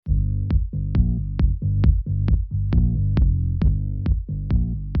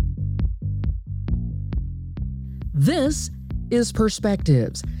This is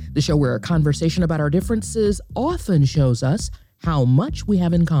Perspectives, the show where a conversation about our differences often shows us how much we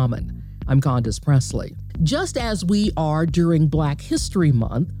have in common. I'm Candace Presley. Just as we are during Black History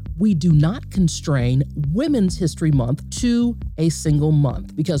Month, we do not constrain Women's History Month to a single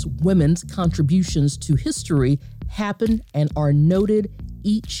month because women's contributions to history happen and are noted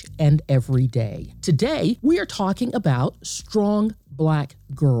each and every day. Today, we are talking about strong Black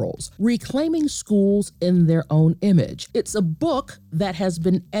girls, reclaiming schools in their own image. It's a book that has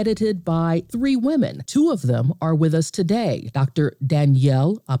been edited by 3 women. 2 of them are with us today, Dr.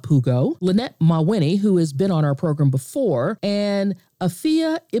 Danielle Apugo, Lynette Mawhinney, who has been on our program before, and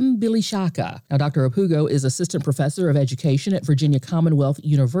Afia Mbilishaka. Now, Dr. Apugo is Assistant Professor of Education at Virginia Commonwealth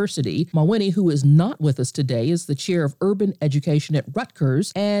University. Mawhinney, who is not with us today, is the Chair of Urban Education at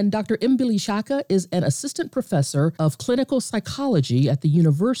Rutgers, and Dr. Mbilishaka is an Assistant Professor of Clinical Psychology at the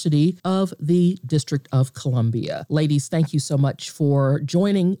University of the District of Columbia. Ladies, thank you so much for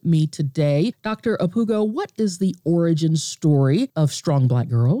joining me today. Dr. Apugo, what is the origin story of Strong Black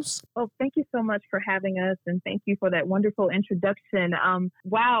Girls? Oh, thank you so much for having us, and thank you for that wonderful introduction.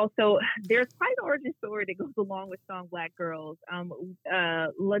 Wow, so there's quite an origin story that goes along with Strong Black Girls.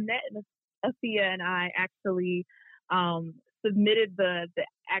 Lynette and Afia and I actually submitted the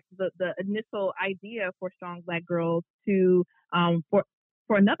initial idea for Strong Black Girls to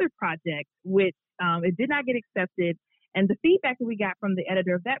for another project, which it did not get accepted. And the feedback that we got from the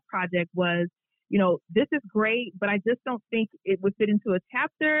editor of that project was, you know, this is great, but I just don't think it would fit into a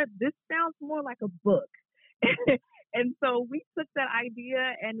chapter. This sounds more like a book. And so we took that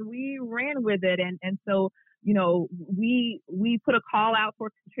idea and we ran with it. And so, you know, we put a call out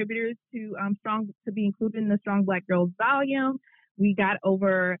for contributors to be included in the Strong Black Girls volume. We got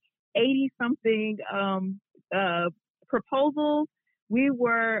over 80 something proposals. We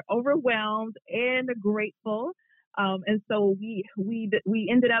were overwhelmed and grateful. And so we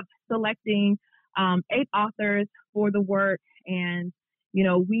ended up selecting 8 authors for the work. And, you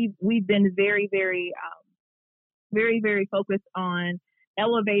know, we've been very, very focused on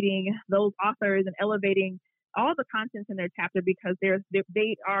elevating those authors and elevating all the contents in their chapter because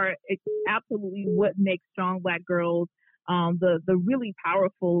they are absolutely what makes Strong Black Girls the really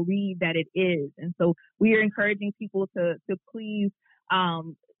powerful read that it is. And so we are encouraging people to please,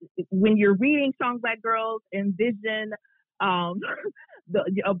 when you're reading Strong Black Girls, envision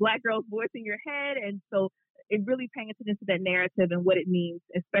a Black girl's voice in your head. And so it really paying attention to that narrative and what it means,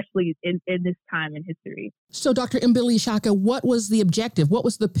 especially in this time in history. So, Dr. Mbilishaka, what was the objective? What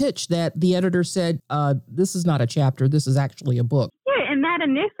was the pitch that the editor said, this is not a chapter, this is actually a book? Yeah, and that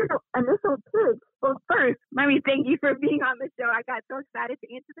initial pitch. Well, first, let me thank you for being on the show. I got so excited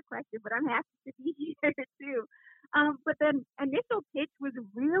to answer the question, but I'm happy to be here too. But the initial pitch was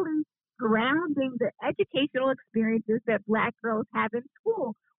really grounding the educational experiences that Black girls have in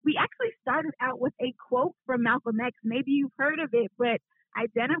school. We actually started out with a quote from Malcolm X. Maybe you've heard of it, but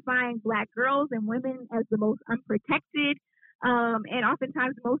identifying Black girls and women as the most unprotected and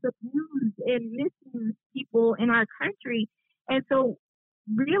oftentimes most abused and misused people in our country. And so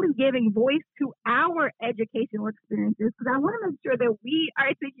really giving voice to our educational experiences, because I want to make sure that we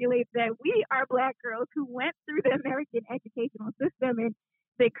articulate that we are Black girls who went through the American educational system and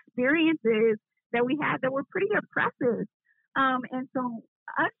the experiences that we had that were pretty oppressive. And so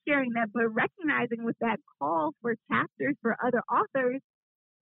us sharing that, but recognizing with that call for chapters for other authors,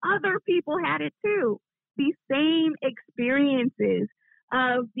 other people had it too. These same experiences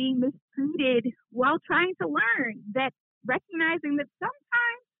of being mistreated while trying to learn, that recognizing that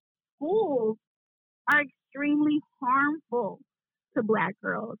sometimes schools are extremely harmful to Black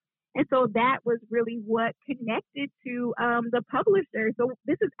girls. And so that was really what connected to the publisher. So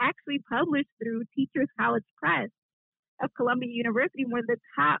this is actually published through Teachers College Press of Columbia University, one of the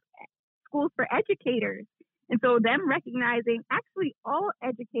top schools for educators. And so them recognizing actually all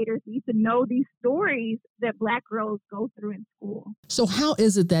educators need to know these stories that Black girls go through in school. So how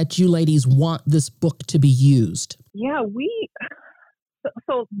is it that you ladies want this book to be used? Yeah,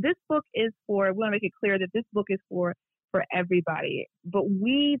 so this book is we want to make it clear that this book is for everybody, but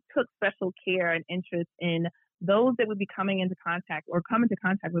we took special care and interest in those that would be come into contact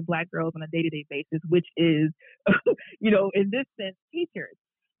with Black girls on a day-to-day basis, which is, you know, in this sense, teachers.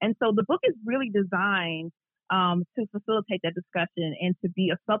 And so the book is really designed to facilitate that discussion and to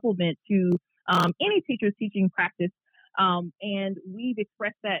be a supplement to any teacher's teaching practice. And we've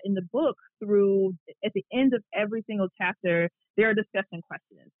expressed that in the book through, at the end of every single chapter, there are discussion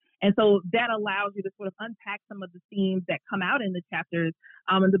questions. And so that allows you to sort of unpack some of the themes that come out in the chapters.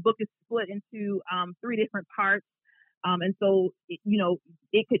 And the book is split into 3 different parts. And so, it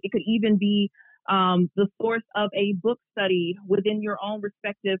could even be the source of a book study within your own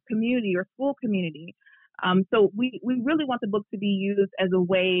respective community or school community. So we really want the book to be used as a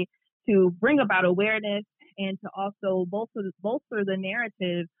way to bring about awareness and to also bolster the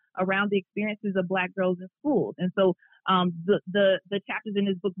narrative around the experiences of Black girls in schools. And so the chapters in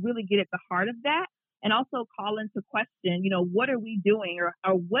this book really get at the heart of that, and also call into question, what are we doing,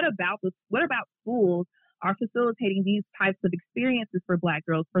 or what about schools are facilitating these types of experiences for Black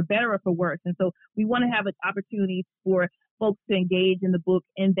girls, for better or for worse. And so we want to have an opportunity for folks to engage in the book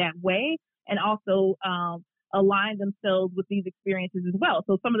in that way, and also align themselves with these experiences as well.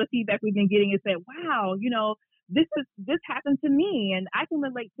 So some of the feedback we've been getting is that, wow, this happened to me, and I can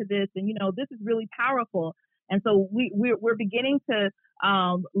relate to this, and this is really powerful. And so we're beginning to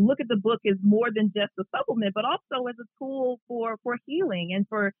look at the book as more than just a supplement, but also as a tool for healing and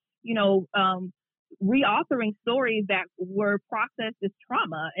for reauthoring stories that were processed as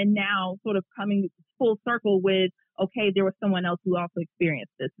trauma, and now sort of coming full circle with, okay, there was someone else who also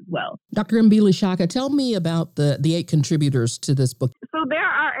experienced this as well. Dr. Mbili Shaka, tell me about the 8 contributors to this book. So there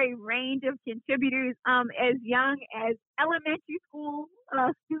are a range of contributors, as young as elementary school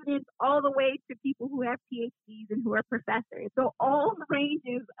students all the way to people who have PhDs and who are professors. So all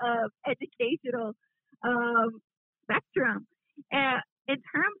ranges of educational spectrum. In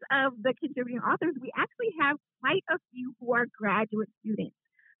terms of the contributing authors, we actually have quite a few who are graduate students.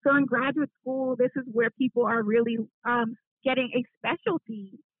 So in graduate school, this is where people are really getting a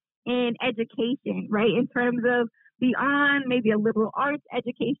specialty in education, right? In terms of beyond maybe a liberal arts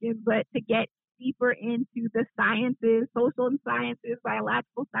education, but to get deeper into the sciences, social sciences,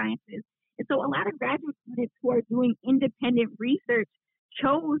 biological sciences. And so a lot of graduate students who are doing independent research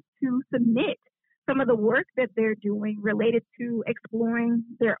chose to submit some of the work that they're doing related to exploring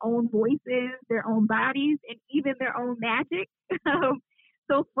their own voices, their own bodies, and even their own magic.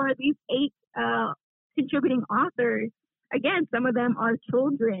 So for these 8 contributing authors, again, some of them are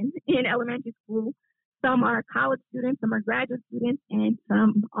children in elementary school, some are college students, some are graduate students, and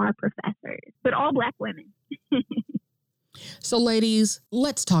some are professors, but all Black women. So ladies,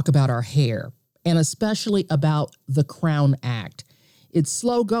 let's talk about our hair, and especially about the Crown Act. It's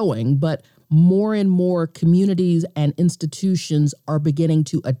slow going, but more and more communities and institutions are beginning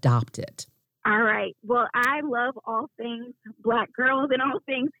to adopt it. All right. Well, I love all things Black girls and all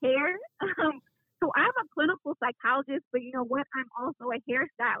things hair. So I'm a clinical psychologist, but you know what? I'm also a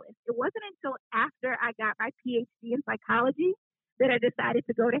hairstylist. It wasn't until after I got my PhD in psychology that I decided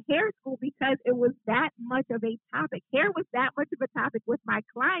to go to hair school, because it was that much of a topic. Hair was that much of a topic with my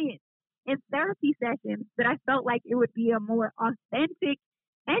clients in therapy sessions that I felt like it would be a more authentic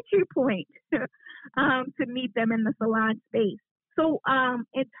entry point to meet them in the salon space. So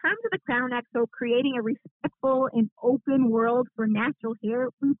in terms of the Crown Act, so creating a respectful and open world for natural hair,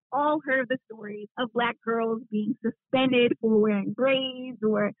 we've all heard the stories of Black girls being suspended for wearing braids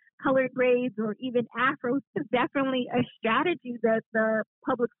or colored braids or even afros. It's definitely a strategy that the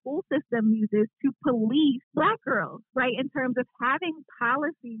public school system uses to police Black girls, right, in terms of having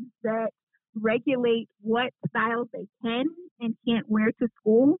policies that regulate what styles they can and can't wear to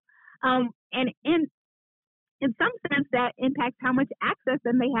school. And in some sense, that impacts how much access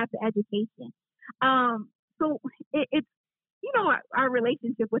then they have to education. So it's, our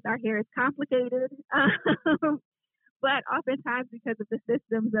relationship with our hair is complicated, but oftentimes because of the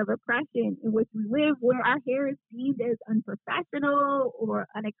systems of oppression in which we live, where our hair is deemed as unprofessional or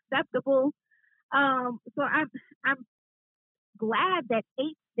unacceptable. So I'm glad that 8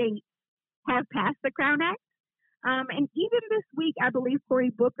 states have passed the Crown Act. And even this week, I believe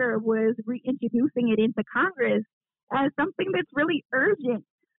Cory Booker was reintroducing it into Congress as something that's really urgent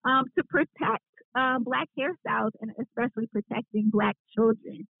to protect Black hairstyles and especially protecting Black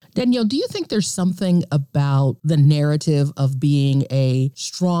children. Danielle, do you think there's something about the narrative of being a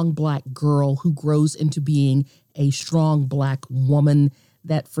strong Black girl who grows into being a strong Black woman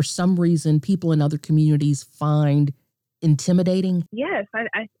that for some reason people in other communities find intimidating? Yes,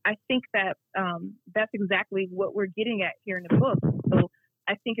 I think that that's exactly what we're getting at here in the book. So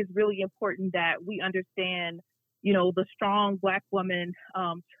I think it's really important that we understand, the strong Black woman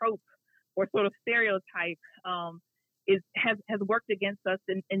trope or sort of stereotype has worked against us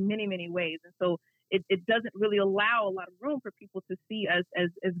in many, many ways. And so it doesn't really allow a lot of room for people to see us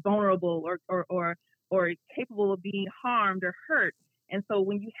as vulnerable or capable of being harmed or hurt. And so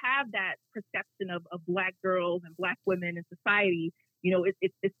when you have that perception of Black girls and Black women in society,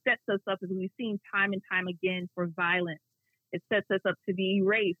 it sets us up, as we've seen time and time again, for violence. It sets us up to be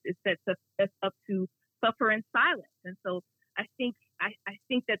erased. It sets us up to suffer in silence. And so I think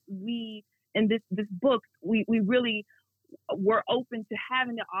that we, in this book, we really were open to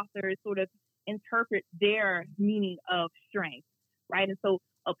having the authors sort of interpret their meaning of strength, right? And so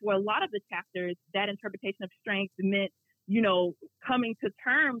for a lot of the chapters, that interpretation of strength meant, coming to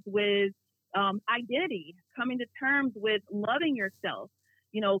terms with identity, coming to terms with loving yourself,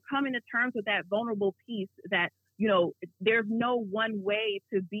 coming to terms with that vulnerable piece that, there's no one way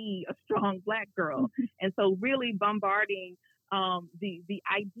to be a strong Black girl. And so really bombarding the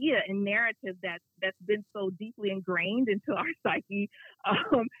idea and narrative that's been so deeply ingrained into our psyche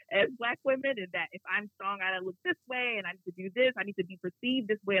as Black women, and that if I'm strong, I look this way, and I need to do this, I need to be perceived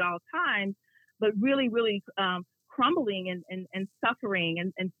this way at all times, but really, really crumbling and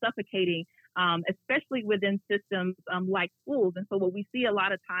suffering and suffocating, especially within systems like schools. And so what we see a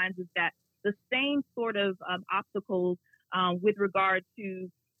lot of times is that the same sort of obstacles with regard to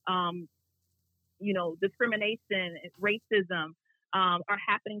discrimination, racism, are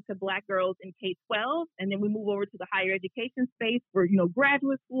happening to Black girls in K-12, and then we move over to the higher education space for,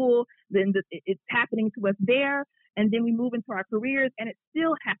 graduate school, then it's happening to us there, and then we move into our careers, and it's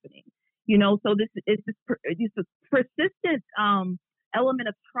still happening, so this is this persistent element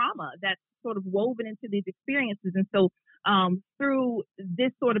of trauma that's sort of woven into these experiences. And so through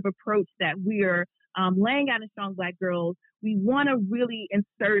this sort of approach that we're laying out in Strong Black Girls, we want to really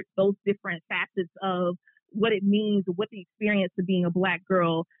insert those different facets of what it means, what the experience of being a Black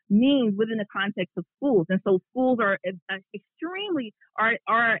girl means within the context of schools. And so schools are at an extremely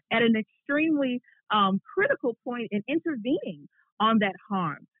critical point in intervening on that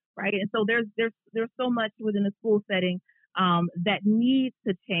harm, right? And so there's so much within the school setting that needs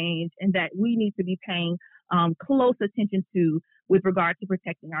to change, and that we need to be paying close attention to with regard to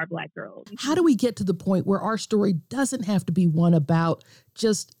protecting our Black girls. How do we get to the point where our story doesn't have to be one about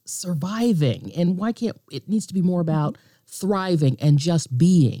just surviving? And why can't it needs to be more about thriving and just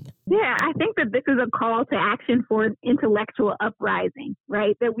being? Yeah, I think that this is a call to action for an intellectual uprising,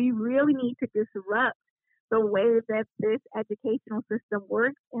 right? That we really need to disrupt the way that this educational system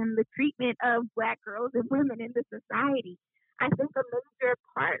works and the treatment of Black girls and women in the society. I think a major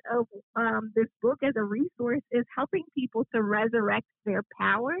part of this book as a resource is helping people to resurrect their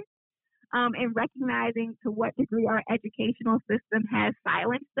power and recognizing to what degree our educational system has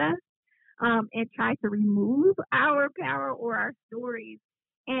silenced us and tried to remove our power or our stories.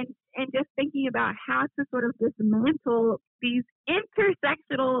 And just thinking about how to sort of dismantle these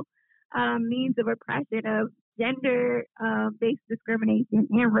intersectional means of oppression of gender-based discrimination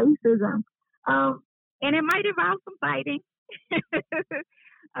and racism. And it might involve some fighting.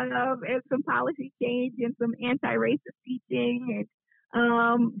 And some policy change and some anti-racist teaching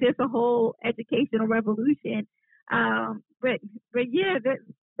and just a whole educational revolution. But yeah, this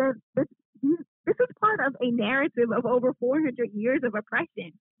is part of a narrative of over 400 years of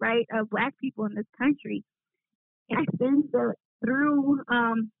oppression, right, of Black people in this country. And I think that through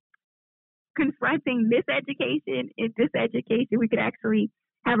confronting miseducation and diseducation, we could actually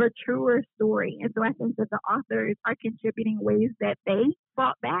have a truer story. And so I think that the authors are contributing ways that they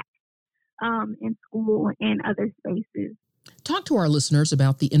fought back in school and other spaces. Talk to our listeners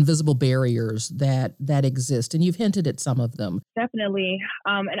about the invisible barriers that exist, and you've hinted at some of them. Definitely.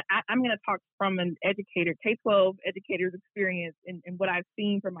 And I'm going to talk from an educator, K-12 educator's experience and what I've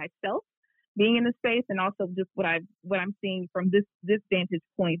seen for myself being in the space, and also just what I'm seeing from this vantage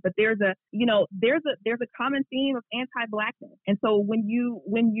point. But there's a common theme of anti-Blackness. And so when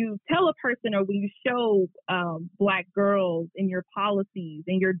you tell a person, or when you show Black girls in your policies,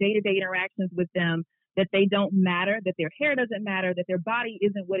 in your day-to-day interactions with them, that they don't matter, that their hair doesn't matter, that their body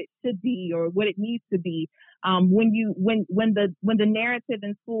isn't what it should be or what it needs to be, when the narrative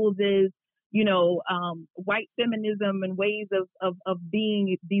in schools is, white feminism and ways of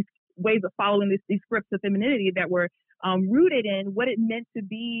being these ways of following these scripts of femininity that were rooted in what it meant to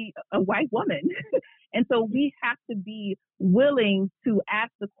be a white woman. And so we have to be willing to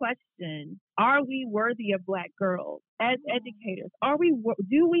ask the question, are we worthy of Black girls as educators?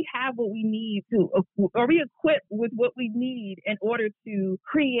 Do we have what we need are we equipped with what we need in order to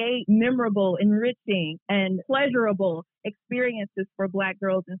create memorable, enriching, and pleasurable experiences for Black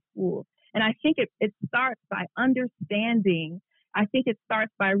girls in schools? And I think it starts by understanding. I think it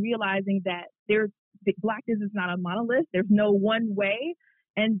starts by realizing that Blackness is not a monolith. There's no one way,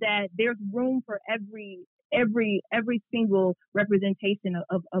 and that there's room for every single representation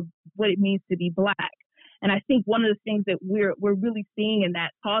of what it means to be Black. And I think one of the things that we're really seeing, and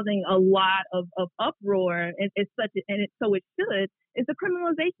that's causing a lot of uproar, and it should, is the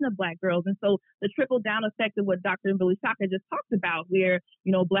criminalization of Black girls. And so the trickle down effect of what Dr. Billy Shaka just talked about, where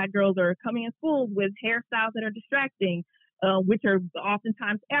Black girls are coming in schools with hairstyles that are distracting, which are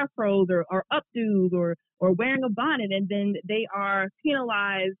oftentimes afros or updos or wearing a bonnet, and then they are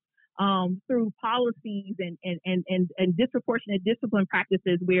penalized through policies and disproportionate discipline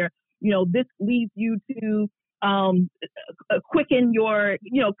practices where, this leads you to quicken your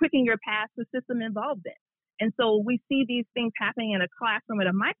path to system involvement. And so we see these things happening in a classroom at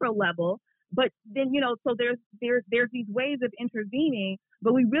a micro level, but then, so there's these ways of intervening,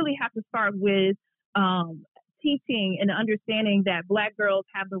 but we really have to start with teaching and understanding that Black girls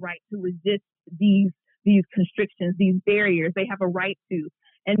have the right to resist these constrictions, these barriers. They have a right to.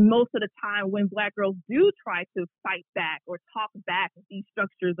 And most of the time when Black girls do try to fight back or talk back at these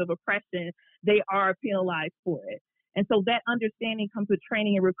structures of oppression, they are penalized for it. And so that understanding comes with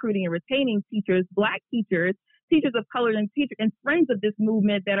training and recruiting and retaining teachers, Black teachers, teachers of color, and friends of this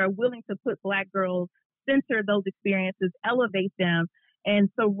movement that are willing to put Black girls, center those experiences, elevate them, and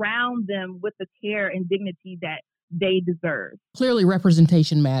surround them with the care and dignity that they deserve. Clearly,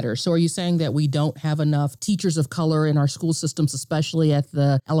 representation matters. So are you saying that we don't have enough teachers of color in our school systems, especially at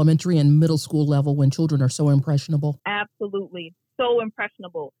the elementary and middle school level when children are so impressionable? Absolutely. So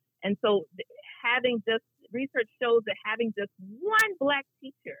impressionable. And so research shows that having just one Black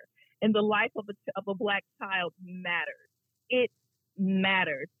teacher in the life of a Black child matters. It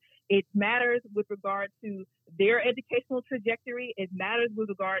matters. It matters with regard to their educational trajectory. It matters with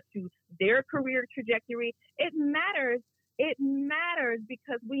regard to their career trajectory. It matters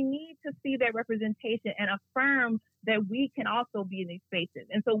because we need to see that representation and affirm that we can also be in these spaces.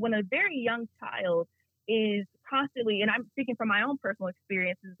 And so when a very young child is constantly, and I'm speaking from my own personal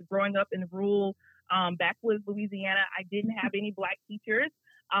experiences growing up in rural backwoods Louisiana, I didn't have any Black teachers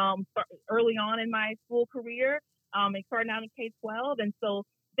early on in my school career and starting out in K-12. And so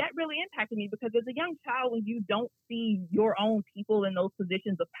that really impacted me because as a young child, when you don't see your own people in those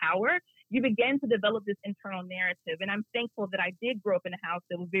positions of power, you begin to develop this internal narrative. And I'm thankful that I did grow up in a house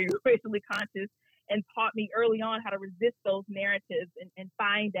that was very racially conscious and taught me early on how to resist those narratives and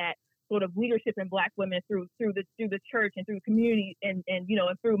find that sort of leadership in Black women through the church and through community and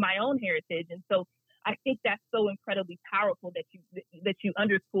through my own heritage. And so I think that's so incredibly powerful that you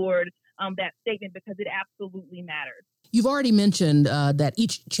underscored that statement because it absolutely matters. You've already mentioned that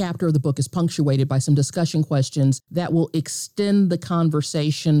each chapter of the book is punctuated by some discussion questions that will extend the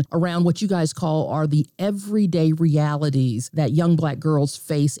conversation around what you guys are the everyday realities that young Black girls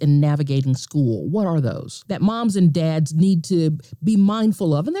face in navigating school. What are those that moms and dads need to be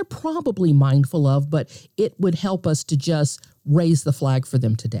mindful of? And they're probably mindful of, but it would help us to just raise the flag for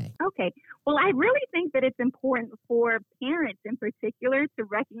them today. Okay. Well, I really think that it's important for parents in particular to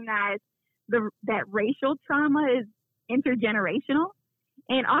recognize that racial trauma is intergenerational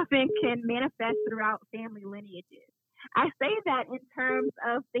and often can manifest throughout family lineages. I say that in terms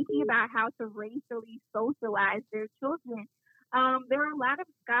of thinking about how to racially socialize their children. There are a lot of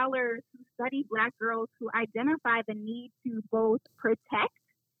scholars who study Black girls who identify the need to both protect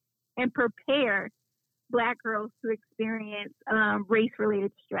and prepare Black girls to experience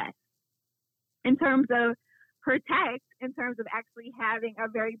race-related stress. In terms of protect, in terms of actually having a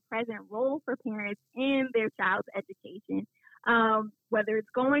very present role for parents in their child's education, whether it's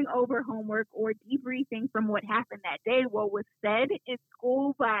going over homework or debriefing from what happened that day, what was said in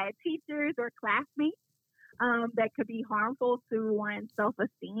school by teachers or classmates that could be harmful to one's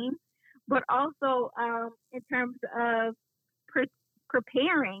self-esteem, but also in terms of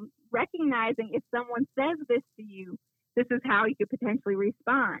preparing, recognizing if someone says this to you, this is how you could potentially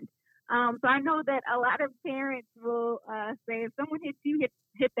respond. So I know that a lot of parents will say if someone hits you,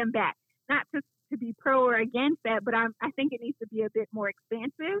 hit them back. Not to be pro or against that, but I think it needs to be a bit more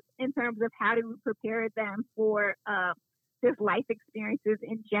expansive in terms of how do we prepare them for just life experiences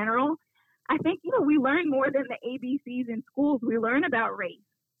in general. I think, we learn more than the ABCs in schools. We learn about race.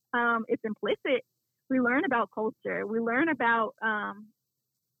 It's implicit. We learn about culture. We learn about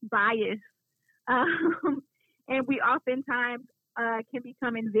bias. And we oftentimes can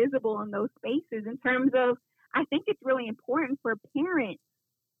become invisible in those spaces in terms of, I think it's really important for parents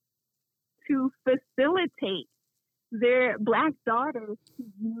to facilitate their Black daughters to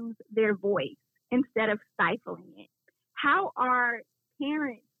use their voice instead of stifling it. How are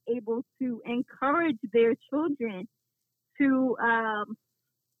parents able to encourage their children to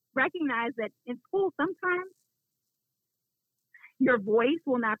recognize that in school sometimes your voice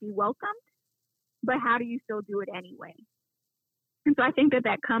will not be welcomed, but how do you still do it anyway? And so I think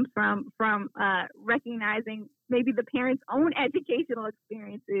that comes from recognizing maybe the parents' own educational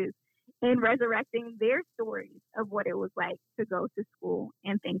experiences and resurrecting their stories of what it was like to go to school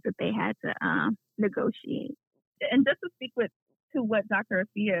and things that they had to negotiate. And just to speak to what Dr.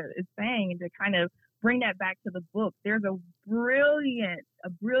 Afia is saying and to kind of bring that back to the book, there's a brilliant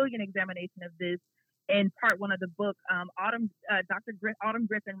examination of this in part one of the book, Dr. Autumn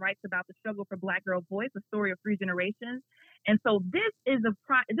Griffin writes about the struggle for Black girl voice, a story of 3 generations. And so this is a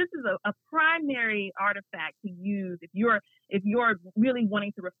primary artifact to use if you're really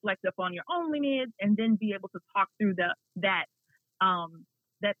wanting to reflect upon your own lineage and then be able to talk through that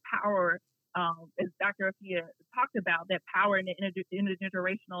power, as Dr. Afia talked about, that power in the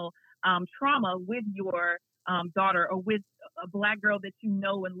intergenerational trauma with your daughter or with a Black girl that you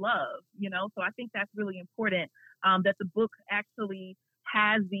know and love, So I think that's really important, that the book actually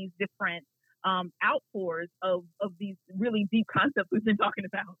has these different outpours of these really deep concepts we've been talking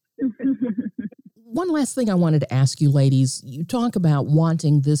about. One last thing I wanted to ask you, ladies. You talk about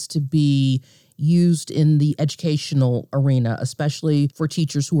wanting this to be used in the educational arena, especially for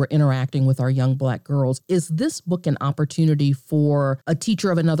teachers who are interacting with our young Black girls. Is this book an opportunity for a teacher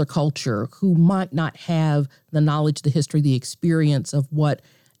of another culture who might not have the knowledge, the history, the experience of what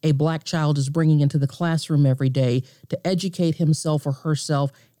a Black child is bringing into the classroom every day to educate himself or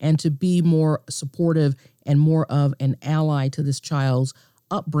herself and to be more supportive and more of an ally to this child's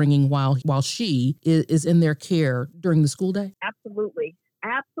upbringing while she is in their care during the school day? Absolutely.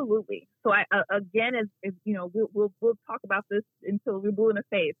 So again, as you know, we'll talk about this until we're blue in the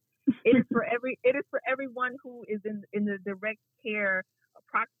face. It is for everyone who is in the direct care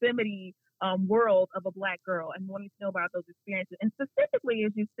proximity world of a Black girl and wanting to know about those experiences. And specifically,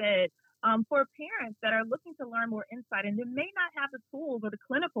 as you said, for parents that are looking to learn more insight and they may not have the tools or the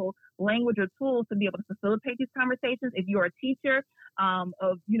clinical language or tools to be able to facilitate these conversations. If you're a teacher,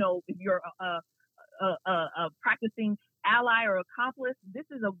 if you're a practicing ally or accomplice, this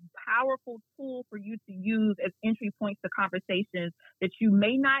is a powerful tool for you to use as entry points to conversations that you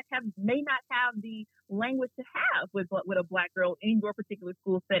may not have the language to have with a Black girl in your particular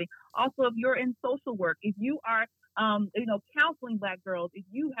school setting. Also, if you're in social work, if you are counseling Black girls, if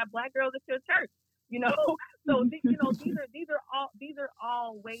you have Black girls at your church, so these are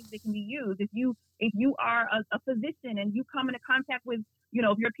all ways they can be used. If you are a physician and you come into contact with,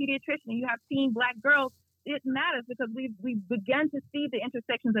 if you're a pediatrician and you have teen Black girls, it matters because we've begun to see the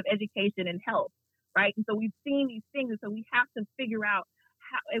intersections of education and health, right? And so we've seen these things, and so we have to figure out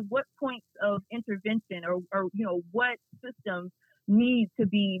at what points of intervention or what systems need to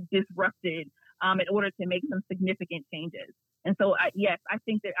be disrupted in order to make some significant changes. And so, yes, I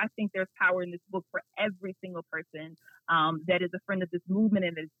think there's power in this book for every single person that is a friend of this movement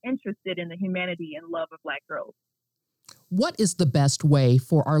and is interested in the humanity and love of Black girls. What is the best way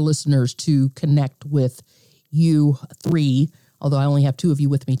for our listeners to connect with you three, although I only have 2 of you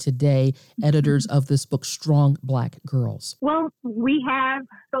with me today, editors of this book, Strong Black Girls? Well, we have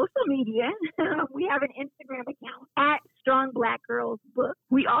social media. We have an Instagram account at Strong Black Girls Book.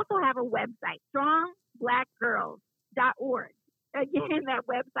 We also have a website, strongblackgirls.org. Again, that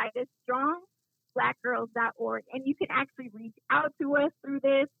website is strongblackgirls.org. And you can actually reach out to us through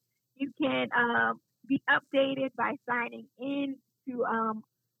this. You can be updated by signing in to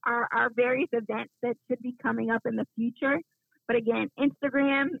our various events that should be coming up in the future. But again,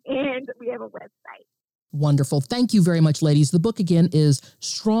 Instagram, and we have a website. Wonderful. Thank you very much, ladies. The book again is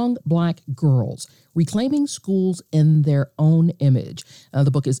Strong Black Girls, Reclaiming Schools in Their Own Image. The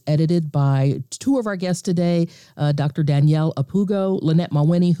book is edited by 2 of our guests today, Dr. Danielle Apugo, Lynette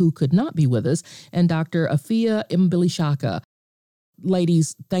Mawhinney, who could not be with us, and Dr. Afia Mbilishaka.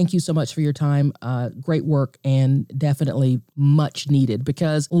 Ladies, thank you so much for your time. Great work and definitely much needed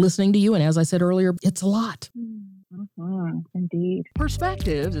because listening to you, and as I said earlier, it's a lot. Mm-hmm. Indeed.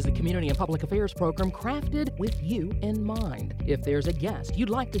 Perspectives is a community and public affairs program crafted with you in mind. If there's a guest you'd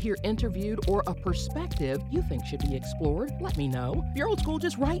like to hear interviewed or a perspective you think should be explored, let me know. If you're old school,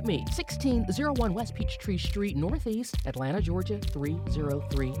 just write me. 1601 West Peachtree Street, Northeast, Atlanta, Georgia,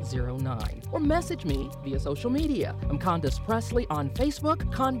 30309. Or message me via social media. I'm Candace Presley on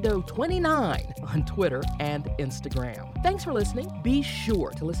Facebook, Condo29 on Twitter and Instagram. Thanks for listening. Be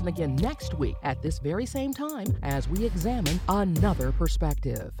sure to listen again next week at this very same time as we examine another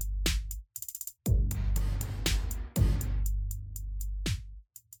perspective.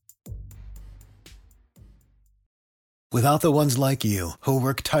 Without the ones like you, who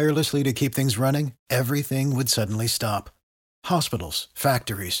work tirelessly to keep things running, everything would suddenly stop. Hospitals,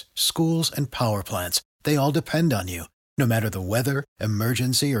 factories, schools, and power plants, they all depend on you. No matter the weather,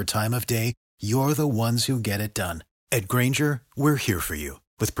 emergency, or time of day, you're the ones who get it done. At Grainger, we're here for you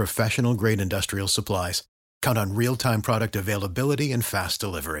with professional-grade industrial supplies. Count on real-time product availability and fast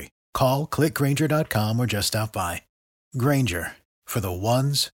delivery. Call, click Grainger.com, or just stop by. Grainger, for the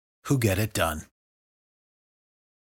ones who get it done.